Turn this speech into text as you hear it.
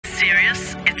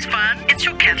serious, it's fun, it's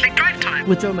your Catholic Drive Time.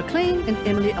 With Joe McLean and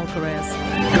Emily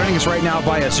Alcaraz. Joining us right now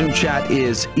via Zoom chat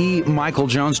is E. Michael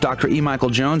Jones, Dr. E. Michael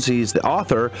Jones. He's the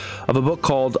author of a book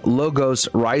called Logos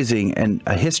Rising and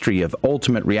a History of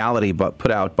Ultimate Reality, but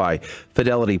put out by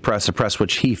Fidelity Press, a press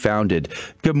which he founded.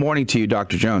 Good morning to you,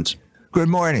 Dr. Jones. Good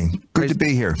morning. Good to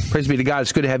be here. Praise be to God.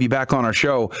 It's good to have you back on our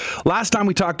show. Last time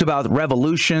we talked about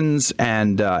revolutions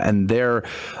and their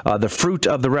the fruit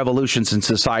of the revolutions in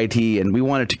society, and we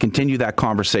wanted to continue that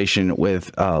conversation with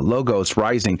Logos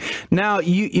Rising. Now,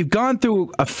 you've gone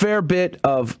through a fair bit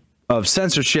of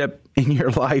censorship in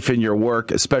your life and your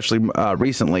work, especially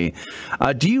recently.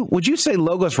 Would you say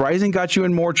Logos Rising got you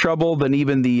in more trouble than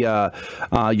even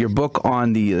your book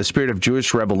on the spirit of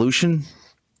Jewish revolution?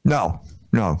 No,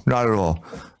 not at all.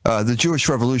 The Jewish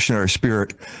Revolutionary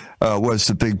Spirit was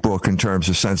the big book in terms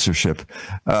of censorship.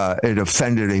 It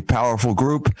offended a powerful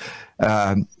group.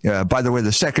 By the way,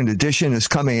 the second edition is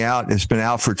coming out. It's been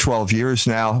out for 12 years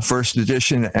now, first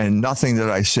edition, and nothing that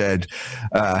I said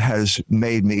has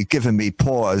given me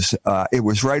pause. It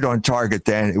was right on target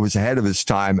then. It was ahead of its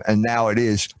time, and now it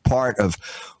is part of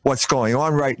what's going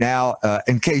on right now.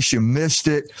 In case you missed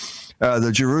it,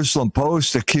 the Jerusalem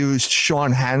Post accused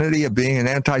Sean Hannity of being an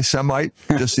anti-Semite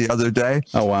just the other day.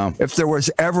 Oh, wow. If there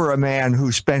was ever a man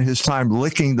who spent his time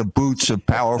licking the boots of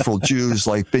powerful Jews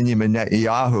like Benjamin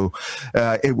Netanyahu,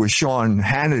 it was Sean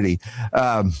Hannity.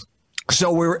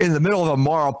 So we're in the middle of a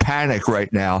moral panic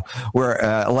right now,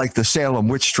 where, like the Salem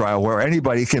witch trial, where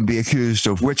anybody can be accused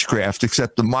of witchcraft,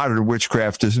 except the modern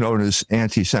witchcraft is known as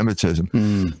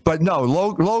anti-Semitism. But no,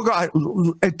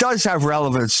 Logos, it does have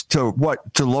relevance to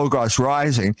Logos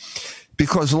Rising,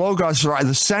 because Logos Rising,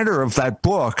 the center of that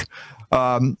book,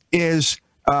 is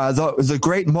the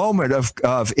great moment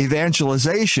of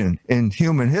evangelization in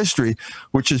human history,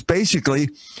 which is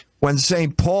basically when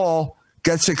St. Paul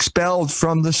gets expelled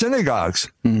from the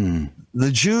synagogues.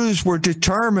 The Jews were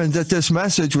determined that this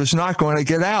message was not going to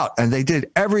get out, and they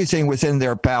did everything within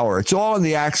their power. It's all in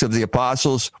the Acts of the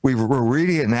Apostles. We're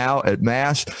reading it now at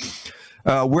Mass,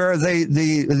 where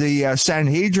the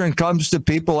Sanhedrin comes to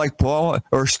people like Paul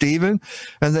or Stephen,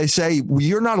 and they say,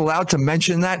 you're not allowed to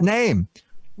mention that name.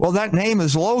 Well, that name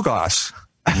is Logos.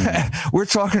 We're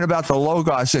talking about the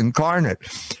Logos incarnate,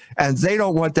 and they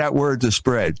don't want that word to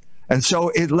spread. And so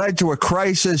it led to a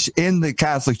crisis in the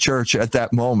Catholic Church at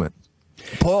that moment.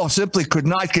 Paul simply could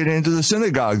not get into the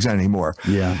synagogues anymore.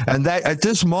 Yeah. And that at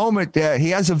this moment,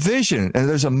 he has a vision, and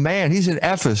there's a man, he's in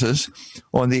Ephesus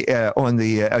on the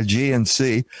Aegean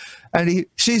Sea, and he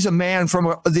sees a man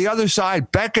from the other side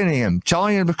beckoning him,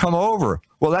 telling him to come over.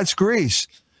 Well, that's Greece.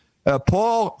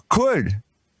 Paul could.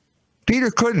 Peter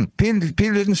couldn't.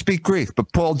 Peter didn't speak Greek,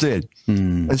 but Paul did.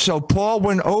 And so Paul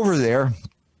went over there.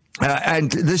 And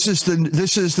this is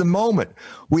the moment.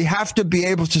 We have to be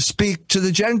able to speak to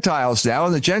the Gentiles now,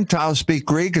 and the Gentiles speak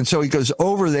Greek. And so he goes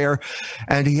over there,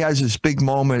 and he has this big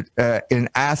moment in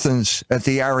Athens at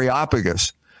the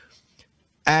Areopagus.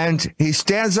 And he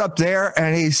stands up there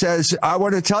and he says, I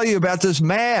want to tell you about this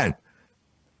man.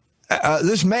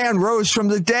 This man rose from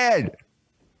the dead.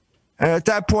 And at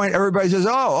that point, everybody says,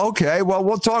 oh, okay, well,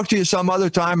 we'll talk to you some other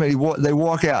time. And they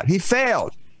walk out. He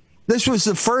failed. This was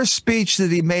the first speech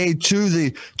that he made to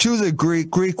the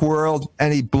Greek world,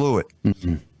 and he blew it.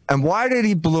 And why did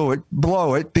he blow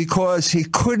it? Because he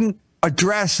couldn't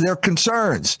address their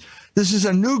concerns. This is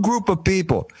a new group of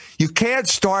people. You can't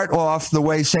start off the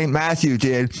way St. Matthew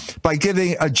did by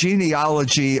giving a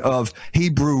genealogy of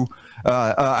Hebrew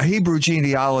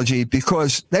genealogy,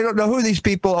 because they don't know who these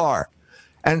people are.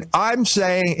 And I'm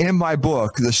saying in my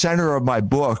book, the center of my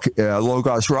book,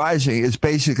 Logos Rising, is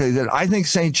basically that I think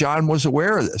St. John was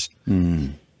aware of this.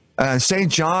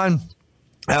 St. John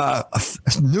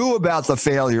knew about the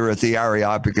failure at the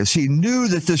Areopagus. He knew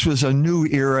that this was a new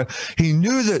era. He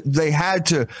knew that they had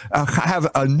to have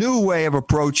a new way of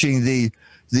approaching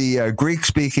the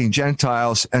Greek-speaking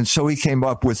Gentiles. And so he came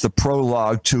up with the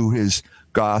prologue to his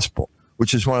gospel,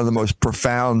 which is one of the most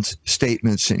profound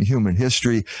statements in human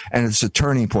history, and it's a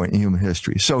turning point in human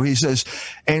history. So he says,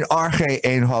 "En arche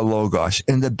en ha logos."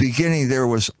 In the beginning, there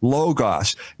was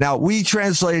logos. Now, we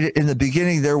translate it, in the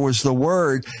beginning, there was the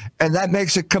word, and that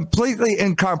makes it completely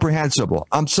incomprehensible.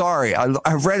 I'm sorry.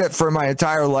 I've read it for my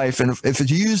entire life, and if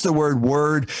you use the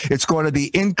word, it's going to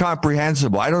be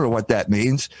incomprehensible. I don't know what that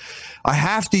means. I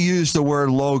have to use the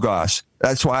word logos.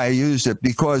 That's why I used it,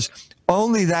 because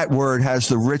Only that word has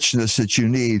the richness that you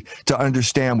need to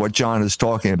understand what John is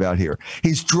talking about here.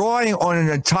 He's drawing on an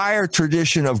entire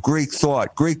tradition of Greek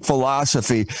thought, Greek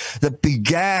philosophy that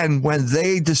began when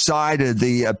they decided,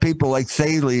 the people like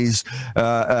Thales,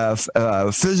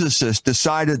 physicists,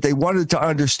 decided they wanted to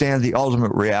understand the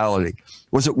ultimate reality.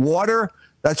 Was it water?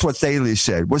 That's what Thales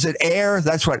said. Was it air?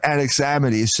 That's what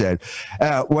Anaximenes said.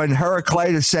 When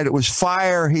Heraclitus said it was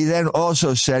fire, he then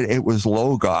also said it was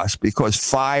logos, because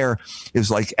fire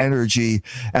is like energy,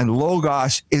 and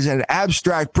logos is an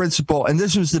abstract principle. And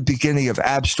this was the beginning of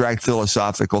abstract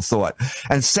philosophical thought.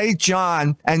 And St.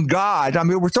 John and God, I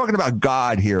mean, we're talking about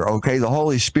God here, okay? The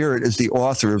Holy Spirit is the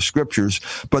author of scriptures.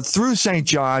 But through St.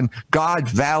 John, God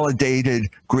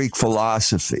validated Greek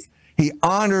philosophy. He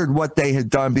honored what they had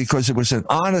done because it was an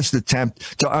honest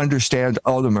attempt to understand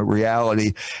ultimate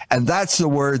reality. And that's the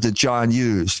word that John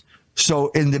used. So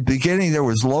in the beginning, there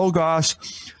was logos,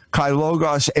 kai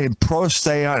logos, and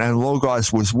prostheon, and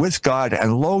logos was with God,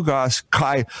 and logos,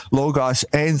 kai logos,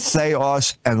 and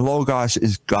theos, and logos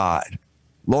is God.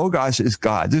 Logos is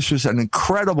God. This was an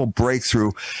incredible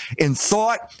breakthrough in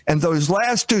thought, and those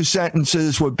last two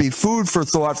sentences would be food for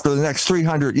thought for the next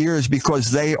 300 years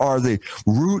because they are the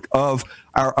root of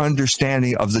our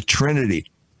understanding of the Trinity.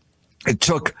 It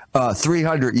took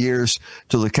 300 years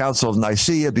to the Council of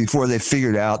Nicaea before they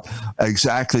figured out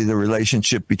exactly the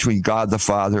relationship between God the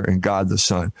Father and God the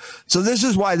Son. So this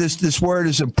is why this word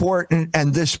is important,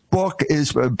 and this book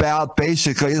is about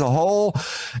basically the whole.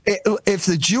 If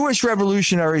the Jewish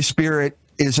revolutionary spirit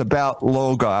is about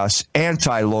logos,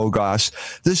 anti-logos,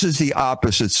 this is the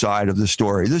opposite side of the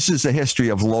story. This is the history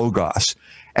of logos.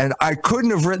 And I couldn't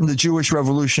have written the Jewish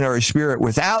revolutionary spirit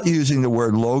without using the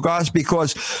word logos,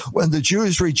 because when the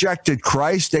Jews rejected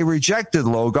Christ, they rejected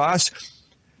logos.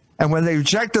 And when they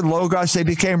rejected logos, they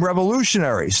became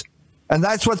revolutionaries. And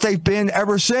that's what they've been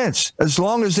ever since. As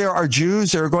long as there are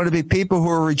Jews, there are going to be people who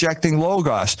are rejecting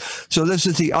logos. So this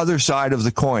is the other side of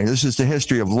the coin. This is the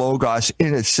history of logos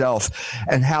in itself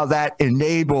and how that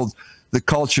enabled the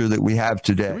culture that we have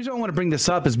today. The reason I want to bring this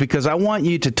up is because I want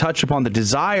you to touch upon the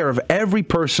desire of every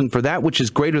person for that which is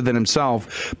greater than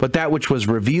himself, but that which was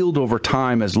revealed over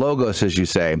time as logos, as you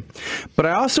say. But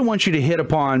I also want you to hit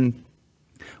upon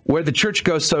where the church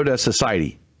goes, so does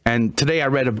society. And today I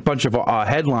read a bunch of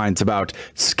headlines about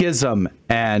schism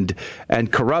and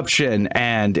corruption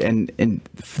and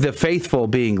the faithful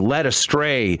being led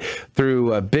astray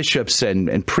through bishops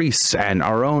and priests and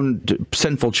our own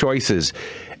sinful choices.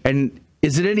 And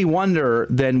is it any wonder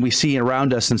then we see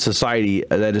around us in society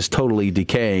that is totally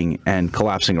decaying and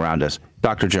collapsing around us?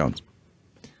 Dr. Jones.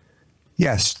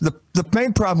 Yes. The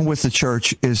main problem with the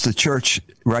church is the church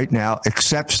right now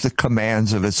accepts the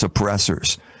commands of its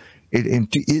oppressors.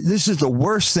 This is the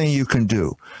worst thing you can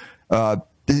do.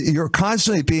 You're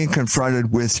constantly being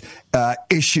confronted with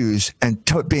issues and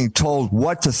being told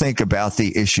what to think about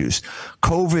the issues.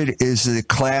 COVID is the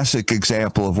classic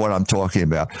example of what I'm talking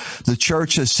about. The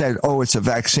church has said, oh, it's a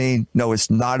vaccine. No, it's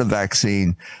not a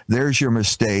vaccine. There's your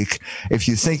mistake. If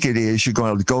you think it is, you're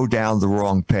going to go down the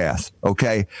wrong path.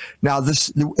 Okay. Now,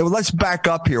 let's back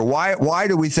up here. Why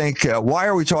do we think, why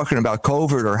are we talking about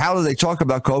COVID, or how do they talk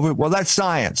about COVID? Well, that's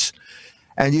science.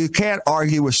 And you can't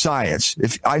argue with science.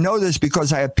 I know this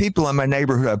because I have people in my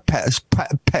neighborhood who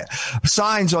have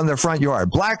signs on their front yard.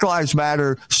 Black Lives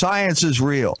Matter. Science is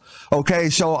real. Okay,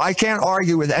 so I can't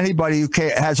argue with anybody who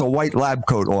has a white lab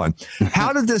coat on.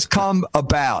 How did this come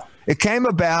about? It came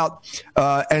about,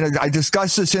 and I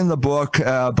discussed this in the book,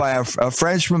 by a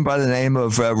Frenchman by the name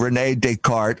of René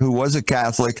Descartes, who was a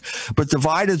Catholic, but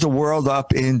divided the world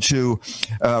up into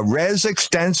res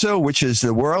extensa, which is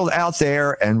the world out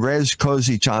there, and res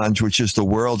cogitans, which is the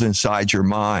world inside your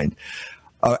mind.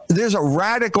 There's a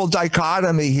radical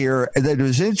dichotomy here that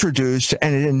was introduced,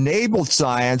 and it enabled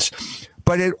science,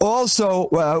 but it also,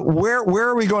 where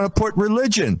are we going to put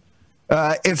religion?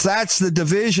 If that's the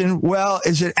division, well,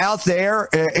 is it out there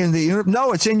in the,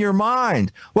 no, it's in your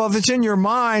mind. Well, if it's in your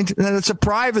mind, then it's a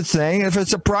private thing. If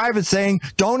it's a private thing,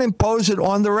 don't impose it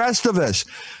on the rest of us.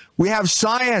 We have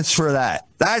science for that.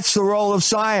 That's the role of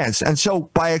science. And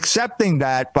so by accepting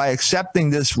that, by accepting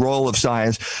this role of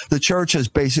science, the church has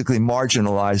basically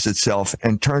marginalized itself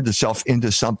and turned itself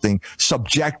into something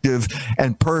subjective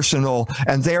and personal,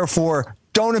 and therefore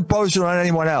don't impose it on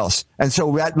anyone else. And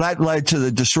so that led to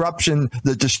the destruction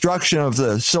of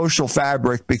the social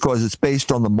fabric, because it's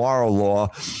based on the moral law,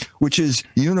 which is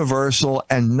universal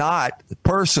and not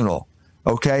personal.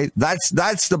 Okay, that's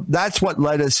what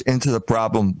led us into the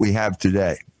problem we have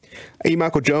today. Hey,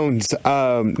 Michael Jones,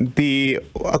 a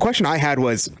question I had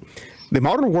was, the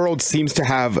modern world seems to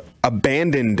have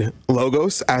abandoned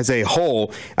logos as a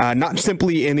whole, not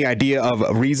simply in the idea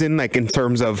of reason, like in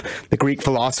terms of the Greek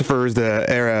philosophers, the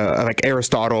era like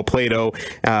Aristotle, Plato,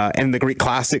 and the Greek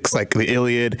classics like the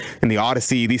Iliad and the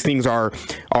Odyssey. These things are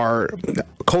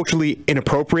culturally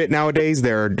inappropriate nowadays.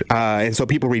 And so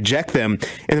people reject them.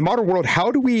 In the modern world,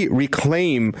 how do we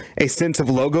reclaim a sense of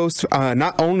logos,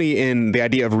 not only in the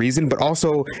idea of reason, but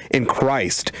also in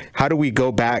Christ? How do we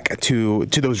go back to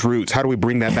those roots? How do we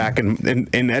bring that back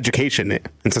in education,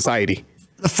 in society?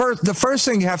 The first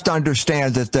thing you have to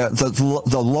understand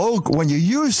that when you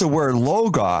use the word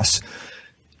logos,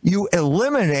 you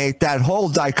eliminate that whole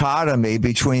dichotomy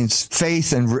between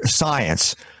faith and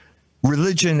science,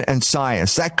 religion and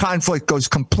science. That conflict goes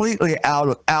completely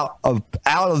out of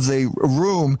the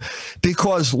room,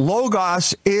 because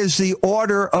logos is the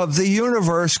order of the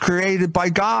universe created by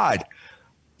God.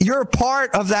 You're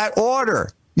part of that order.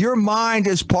 Your mind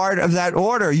is part of that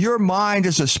order. Your mind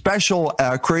is a special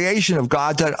creation of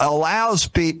God that allows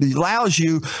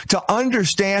you to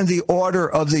understand the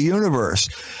order of the universe.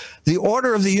 The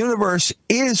order of the universe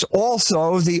is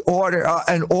also the order,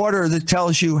 an order that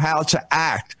tells you how to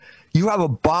act. You have a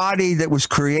body that was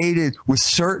created with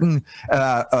certain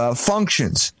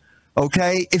functions.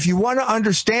 Okay, if you want to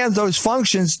understand those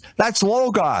functions, that's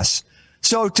logos.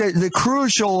 So the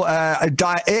crucial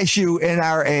issue in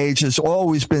our age has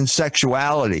always been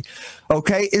sexuality.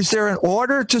 Okay, is there an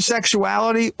order to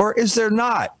sexuality or is there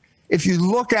not? If you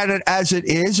look at it as it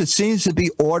is, it seems to be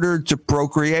ordered to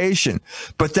procreation.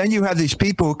 But then you have these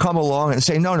people who come along and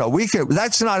say, no,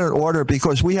 that's not an order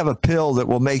because we have a pill that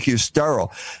will make you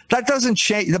sterile. That doesn't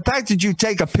change. The fact that you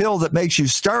take a pill that makes you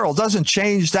sterile doesn't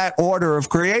change that order of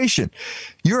creation.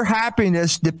 Your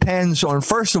happiness depends on,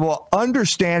 first of all,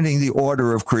 understanding the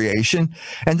order of creation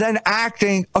and then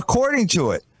acting according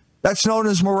to it. That's known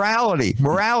as morality.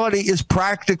 Morality is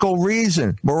practical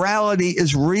reason. Morality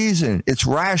is reason. It's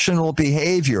rational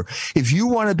behavior. If you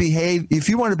want to be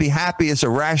happy as a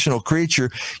rational creature,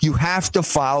 you have to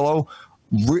follow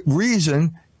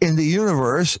reason in the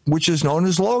universe, which is known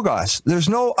as logos. There's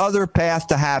no other path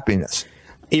to happiness.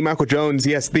 E. Michael Jones,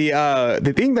 yes.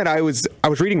 The thing that I was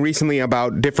reading recently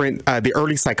about different the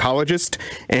early psychologists,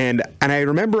 and I can't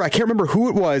remember who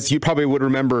it was. You probably would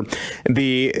remember.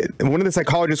 One of the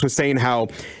psychologists was saying how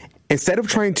instead of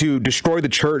trying to destroy the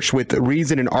church with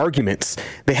reason and arguments,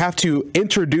 they have to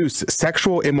introduce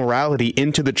sexual immorality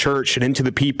into the church and into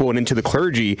the people and into the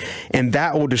clergy, and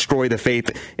that will destroy the faith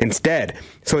instead.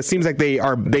 So it seems like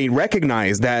they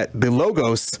recognize that the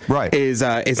logos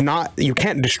is not, you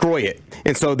can't destroy it,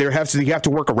 and so you have to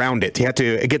work around it. You have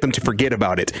to get them to forget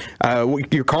about it.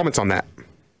 Your comments on that?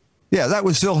 Yeah, that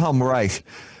was Wilhelm Reich.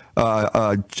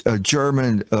 A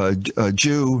German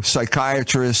Jew,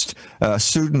 psychiatrist,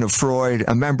 student of Freud,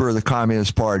 a member of the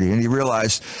Communist Party. And he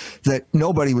realized that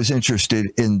nobody was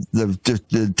interested in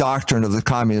the doctrine of the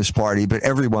Communist Party, but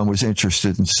everyone was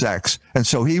interested in sex. And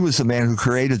so he was the man who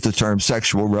created the term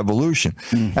sexual revolution.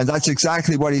 And that's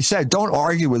exactly what he said. Don't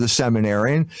argue with a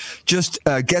seminarian. Just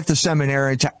get the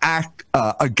seminarian to act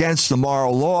against the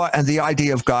moral law, and the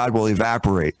idea of God will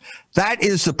evaporate. That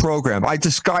is the program. I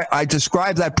describe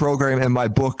that program in my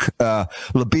book,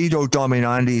 Libido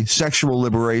Dominandi, Sexual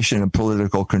Liberation and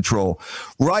Political Control.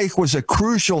 Reich was a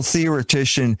crucial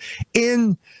theoretician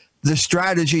in the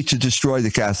strategy to destroy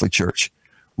the Catholic Church.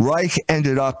 Reich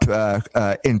ended up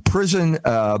in prison,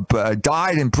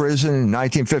 died in prison in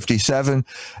 1957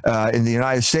 in the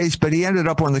United States, but he ended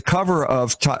up on the cover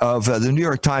of the New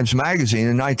York Times Magazine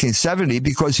in 1970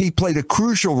 because he played a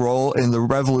crucial role in the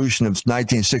revolution of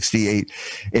 1968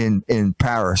 in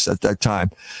Paris at that time.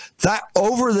 That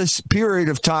over this period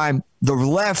of time, the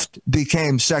left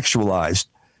became sexualized.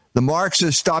 The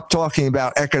Marxists stopped talking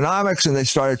about economics and they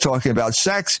started talking about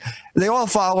sex. They all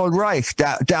followed Reich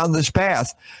down this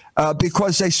path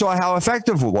because they saw how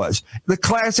effective it was. The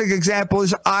classic example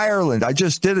is Ireland. I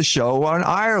just did a show on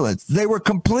Ireland. They were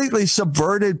completely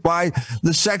subverted by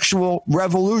the sexual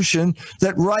revolution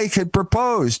that Reich had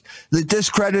proposed, the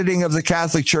discrediting of the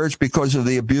Catholic Church because of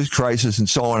the abuse crisis and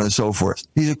so on and so forth.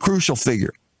 He's a crucial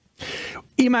figure.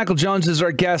 E. Michael Jones is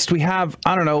our guest. We have,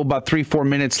 about 3-4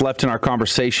 minutes left in our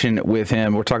conversation with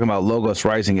him. We're talking about Logos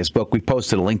Rising, his book. We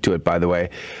posted a link to it, by the way,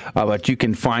 but you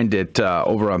can find it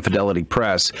over on Fidelity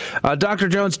Press. Dr.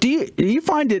 Jones, do you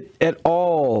find it at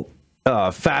all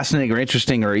fascinating or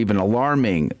interesting or even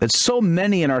alarming that so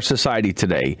many in our society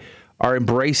today are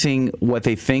embracing what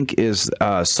they think is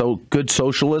so good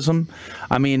socialism.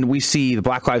 I mean, we see the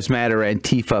Black Lives Matter,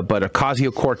 Antifa, but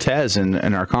Ocasio-Cortez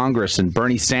in our Congress, and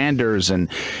Bernie Sanders, and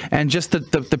just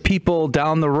the people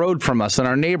down the road from us in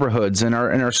our neighborhoods, in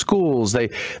our schools.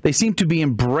 They seem to be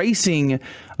embracing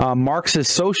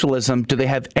Marxist socialism. Do they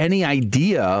have any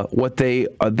idea what they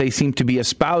seem to be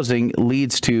espousing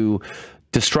leads to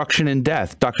destruction and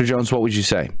death? Dr. Jones, what would you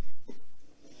say?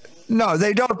 No,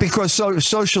 they don't, because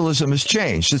socialism has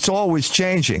changed. It's always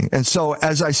changing. And so,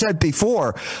 as I said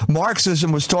before,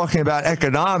 Marxism was talking about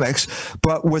economics,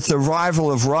 but with the arrival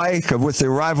of Reich, with the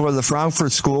arrival of the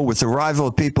Frankfurt School, with the arrival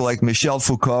of people like Michel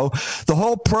Foucault, the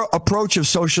whole approach of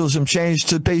socialism changed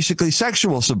to basically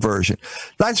sexual subversion.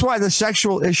 That's why the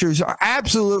sexual issues are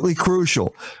absolutely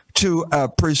crucial to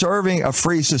preserving a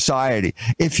free society.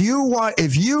 If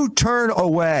you turn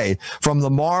away from the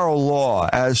moral law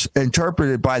as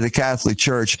interpreted by the Catholic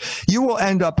Church, you will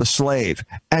end up a slave.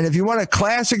 And if you want a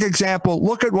classic example,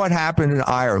 look at what happened in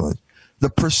Ireland. The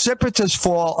precipitous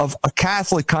fall of a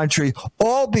Catholic country,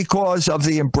 all because of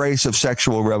the embrace of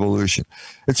sexual revolution.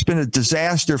 It's been a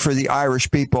disaster for the Irish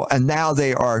people, and now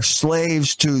they are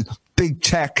slaves to big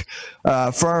tech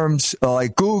firms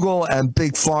like Google and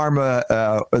big pharma,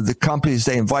 the companies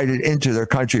they invited into their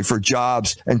country for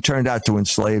jobs and turned out to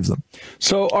enslave them.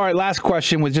 So, all right, last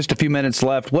question with just a few minutes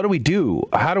left. What do we do?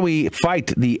 How do we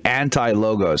fight the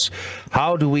anti-logos?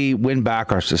 How do we win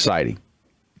back our society?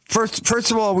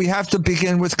 First of all, we have to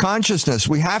begin with consciousness.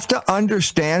 We have to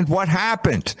understand what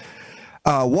happened.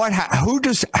 How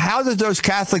did those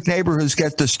Catholic neighborhoods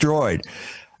get destroyed?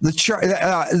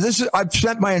 I've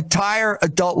spent my entire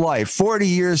adult life, 40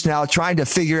 years now, trying to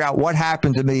figure out what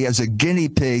happened to me as a guinea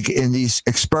pig in these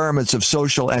experiments of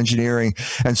social engineering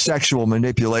and sexual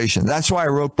manipulation. That's why I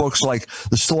wrote books like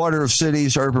The Slaughter of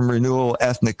Cities, Urban Renewal,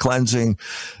 Ethnic Cleansing,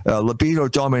 Libido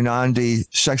Dominandi,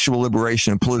 Sexual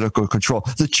Liberation and Political Control.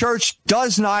 The church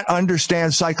does not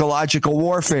understand psychological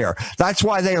warfare. That's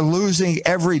why they are losing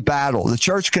every battle. The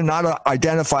church cannot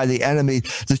identify the enemy.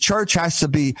 The church has to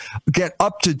get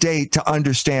up to date to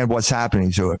understand what's happening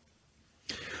to it.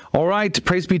 All right,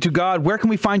 praise be to God. Where can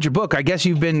we find your book? I guess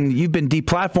you've been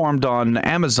deplatformed on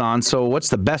Amazon, so what's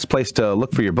the best place to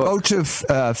look for your book? Go to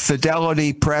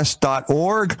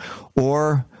fidelitypress.org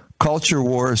or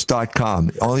culturewars.com.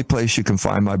 The only place you can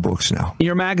find my books now.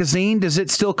 Your magazine, does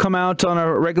it still come out on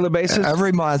a regular basis?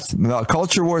 Every month.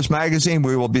 Culture Wars magazine,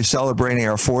 we will be celebrating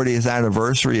our 40th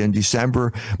anniversary in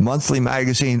December. Monthly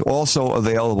magazine, also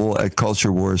available at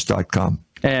culturewars.com.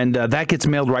 And that gets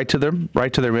mailed right to their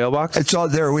mailbox? It's all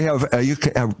there. We have you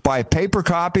can buy a paper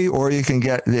copy, or you can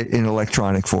get it in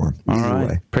electronic form. Either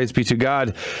way. Praise be to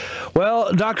God.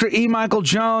 Well, Dr. E. Michael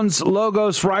Jones,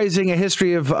 Logos Rising, A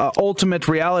History of Ultimate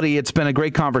Reality. It's been a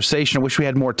great conversation. I wish we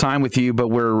had more time with you, but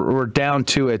we're down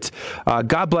to it.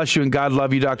 God bless you and God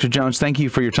love you, Dr. Jones. Thank you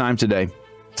for your time today.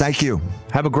 Thank you.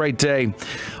 Have a great day.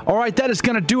 All right, that is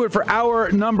going to do it for hour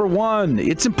number one.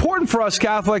 It's important for us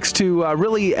Catholics to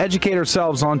really educate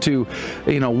ourselves onto,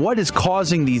 what is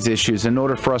causing these issues in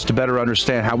order for us to better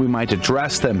understand how we might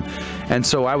address them. And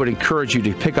so I would encourage you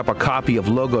to pick up a copy of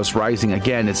Logos Rising.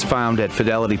 Again, it's found at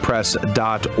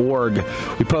fidelitypress.org.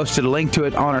 We posted a link to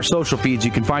it on our social feeds.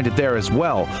 You can find it there as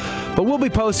well. But we'll be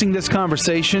posting this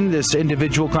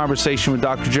individual conversation with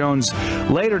Dr. Jones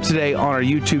later today on our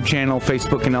YouTube channel,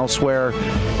 Facebook, and elsewhere,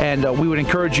 and we would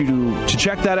encourage you to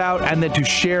check that out and then to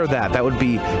share that. That would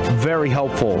be very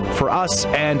helpful for us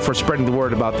and for spreading the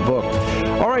word about the book.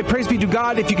 All right, praise be to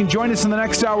God. If you can join us in the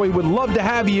next hour, we would love to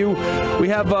have you. We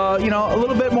have a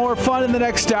little bit more fun in the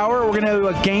next hour. We're going to do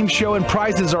a game show and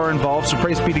prizes are involved, so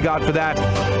praise be to God for that.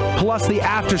 Plus the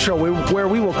after show where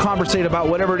we will conversate about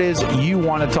whatever it is you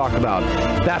want to talk about.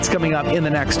 That's coming up in the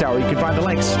next hour. You can find the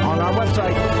links on our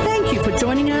website. Thank you for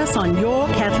joining us on Your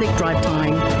Catholic Drive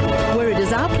Time, where it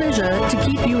is our pleasure to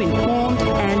keep you informed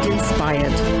and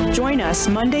inspired. Join us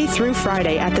Monday through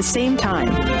Friday at the same time,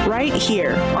 right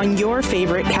here on your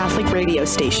favorite Catholic radio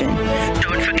station.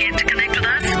 Don't forget to connect with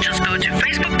us. Just go to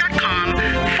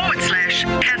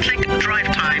facebook.com/Catholic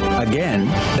Drive Time. Again,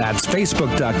 that's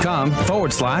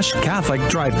facebook.com/Catholic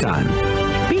Drive Time.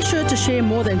 Be sure to share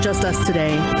more than just us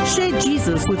today. Share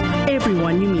Jesus with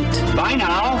everyone you meet. Bye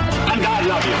now, and God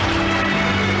love you.